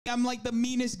I'm like the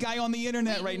meanest guy on the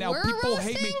internet. Wait, right now. we're People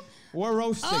roasting? hate me. We're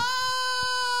roasting. Oh!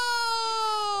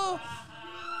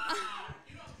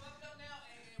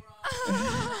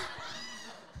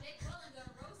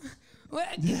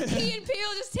 What? Key and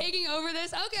Peele just taking over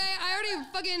this. Okay, I already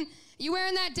fucking... You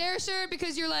wearing that dare shirt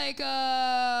because you're like,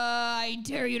 I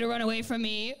dare you to run away from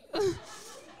me.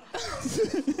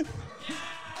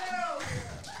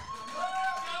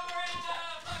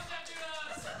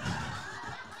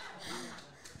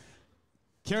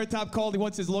 Carrot Top called. He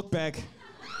wants his look back.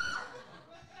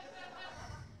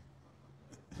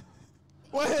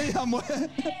 Wait, I'm what?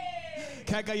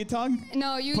 Cat got your tongue?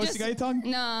 No, you Pussy just... got your tongue?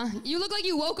 Nah. You look like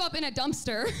you woke up in a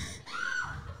dumpster.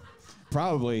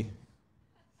 Probably.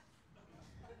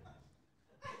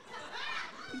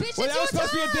 Bitch, Well, it's that was your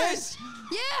supposed to be a turn. diss?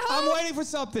 Yeah, ho. I'm waiting for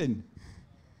something.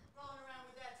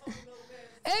 If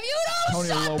you don't Tony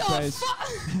shut Lopez. the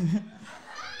fuck...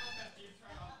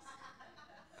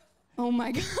 Oh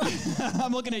my God.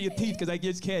 I'm looking at your teeth because I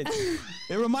just can't.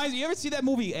 It reminds me, you ever see that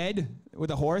movie Ed with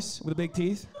the horse with the big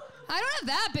teeth? I don't have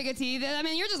that big of teeth. I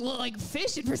mean, you're just like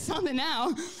fishing for something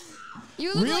now.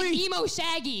 You look Really? like emo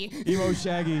Shaggy. Emo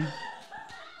Shaggy.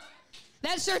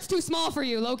 That shirt's too small for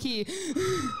you, low key.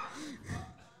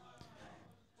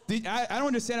 I don't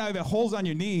understand how you have holes on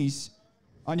your knees,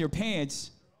 on your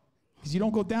pants, because you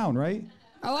don't go down, right?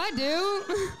 Oh, I do.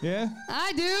 Yeah?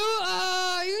 I do.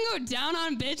 You can go down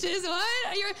on bitches.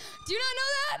 What? Do you not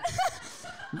know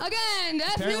that? Again,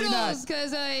 F Apparently noodles,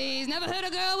 because he's never hit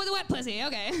a girl with a wet pussy.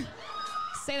 Okay.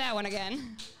 Say that one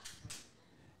again.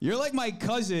 You're like my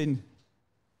cousin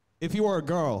if you were a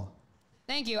girl.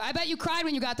 Thank you. I bet you cried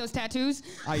when you got those tattoos.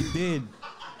 I did.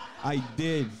 I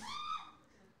did.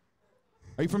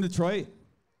 Are you from Detroit?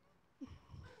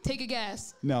 Take a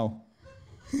guess. No.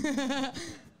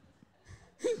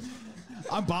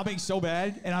 I'm bombing so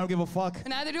bad, and I don't give a fuck.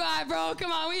 Neither do I, bro.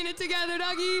 Come on, we in it together,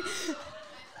 doggy.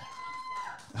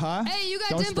 Huh? Hey, you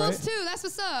got Don't dimples spray too. That's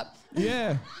what's up. it.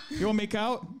 Yeah. You want to make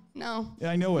out? No.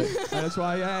 Yeah, I knew it. That's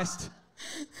why I asked.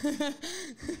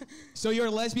 So you're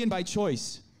a lesbian by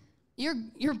choice.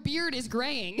 Your beard is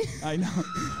graying. I know.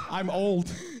 I'm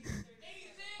old.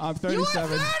 I'm 37. You are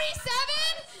 37?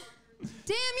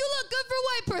 Damn, you look good for a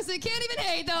white person. Can't even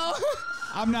hate though.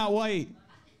 I'm not white.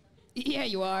 Yeah,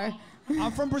 you are.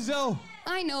 I'm from Brazil.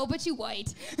 I know, but you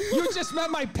white. You just met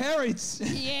my parents.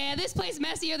 Yeah, this place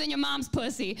messier than your mom's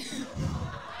pussy.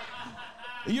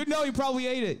 You know you probably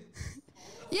ate it.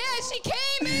 Yeah, she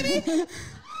came, baby.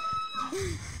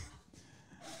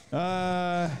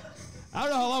 I don't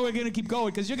know how long we're gonna keep going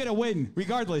because you're gonna win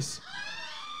regardless.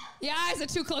 Your eyes are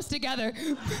too close together.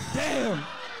 Damn.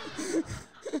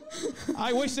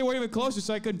 I wish they were even closer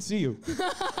so I couldn't see you.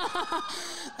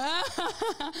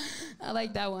 I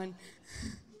like that one.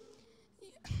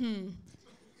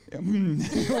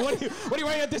 What are you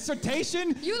writing a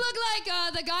dissertation? You look like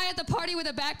the guy at the party with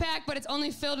a backpack, but it's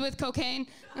only filled with cocaine.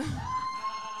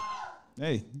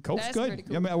 Hey, Coke's That's good. pretty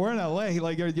cool. I mean, we're in LA.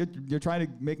 Like you're trying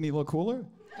to make me look cooler.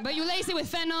 But you lace it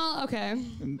with fentanyl? Okay.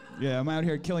 Yeah, I'm out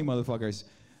here killing motherfuckers.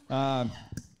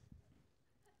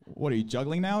 What are you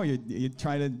juggling now? You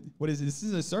trying to? What is this? This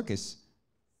is a circus.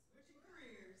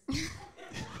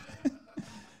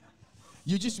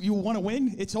 You want to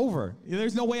win? It's over.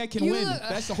 There's no way I can win.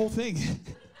 That's the whole thing.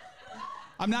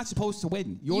 I'm not supposed to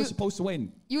win. You're supposed to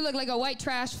win. You look like a white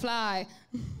trash fly.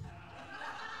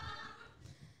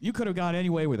 You could have gone any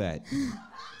way with that.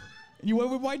 You went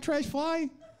with white trash fly?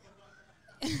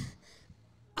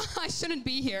 I shouldn't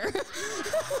be here.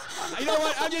 You know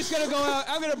what? I'm just gonna go out.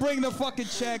 I'm gonna bring the fucking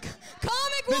check.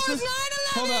 Comic Wars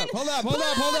 9/11. Hold up.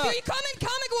 You coming?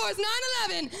 Comic Wars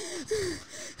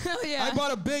 9/11. Hell yeah. I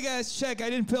bought a big ass check.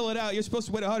 I didn't fill it out. You're supposed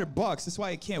to win $100. That's why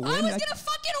I can't win. I was gonna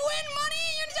fucking win money.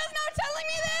 You're just now telling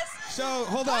me this. So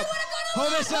hold up.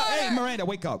 Hold this out. Hey, Miranda,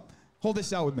 wake up. Hold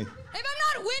this out with me. If I'm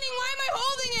not winning, why am I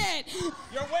holding it?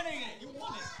 You're winning it. You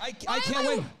won it. I can't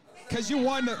win. Because you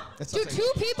won. Do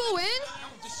two people win?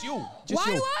 Just you. Why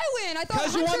do I win? I thought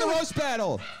because you won the roast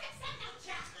battle.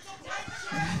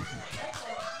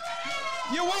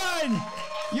 You won.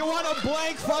 You won a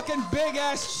blank fucking big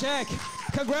ass check.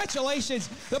 Congratulations.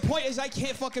 The point is I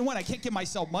can't fucking win. I can't give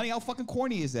myself money. How fucking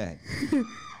corny is that?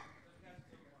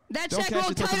 That check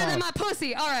rolled tighter than my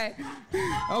pussy. All right.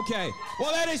 Okay.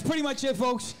 Well, that is pretty much it,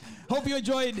 folks. Hope you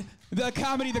enjoyed the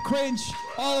comedy, the cringe,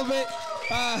 all of it.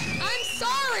 I'm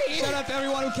sorry. Shout out to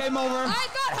everyone who came over. I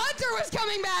thought Hunter was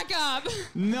coming back up.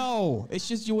 No, it's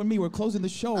just you and me. We're closing the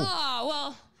show.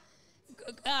 Oh,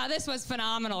 well, this was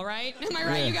phenomenal, right? Am I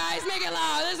right, you guys? Make it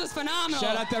loud. This was phenomenal.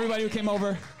 Shout out to everybody who came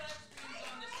over.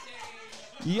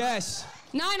 Yes.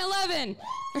 9/11.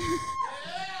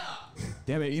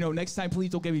 Damn it. You know, next time, please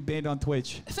don't get me banned on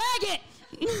Twitch. Faggot!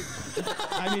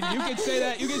 I mean, you can say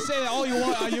that. You can say that all you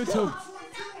want on YouTube.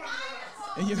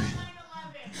 And you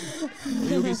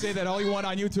can say that all you want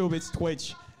on YouTube. It's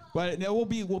Twitch. But we'll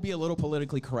be a little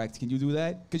politically correct. Can you do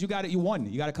that? Because you got it. You won.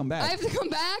 You got to come back. I have to come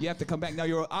back? You have to come back. Now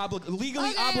you're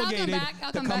legally Okay, obligated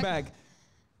I'll to come back.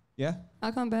 Yeah?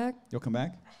 I'll come back. You'll come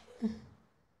back?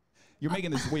 You're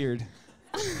making this weird.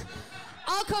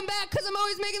 I'll come back because I'm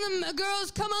always making them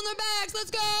girls come on their backs.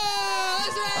 Let's go.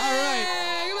 That's right. All right.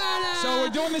 Come on now. So we're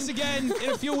doing this again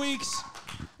in a few weeks.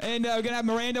 And we're going to have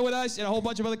Miranda with us and a whole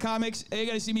bunch of other comics. And you're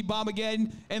going to see me bomb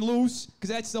again and lose, because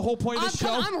that's the whole point of the show.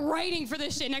 I'm writing for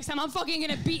this shit next time. I'm fucking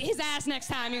going to beat his ass next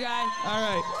time, you guys. All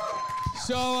right.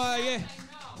 So, yeah.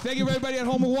 Thank you, everybody at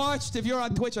home who watched. If you're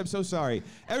on Twitch, I'm so sorry.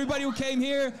 Everybody who came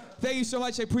here, thank you so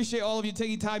much. I appreciate all of you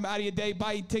taking time out of your day,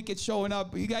 buying tickets, showing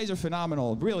up. You guys are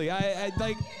phenomenal. Really. I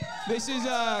like, this is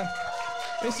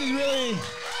really...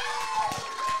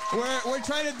 We're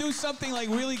trying to do something like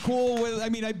really cool with, I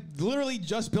mean, I literally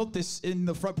just built this in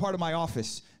the front part of my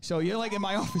office. So you're like in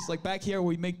my office, like back here where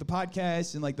we make the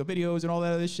podcasts and like the videos and all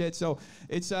that other shit. So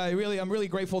it's I'm really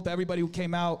grateful to everybody who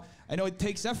came out. I know it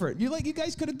takes effort. You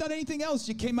guys could have done anything else.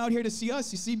 You came out here to see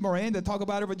us. You see Miranda talk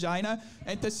about her vagina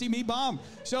and to see me bomb.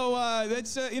 So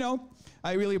that's, you know,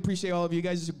 I really appreciate all of you. You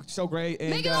guys are so great. And,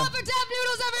 make it loud for Tap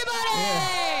Noodles, everybody!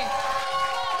 Yeah.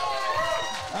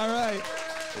 All right.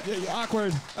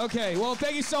 Awkward. Okay, well,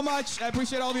 thank you so much. I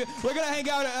appreciate all of you. We're going to hang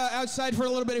out outside for a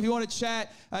little bit if you want to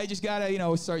chat. I just got to, you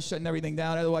know, start shutting everything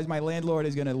down. Otherwise, my landlord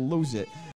is going to lose it.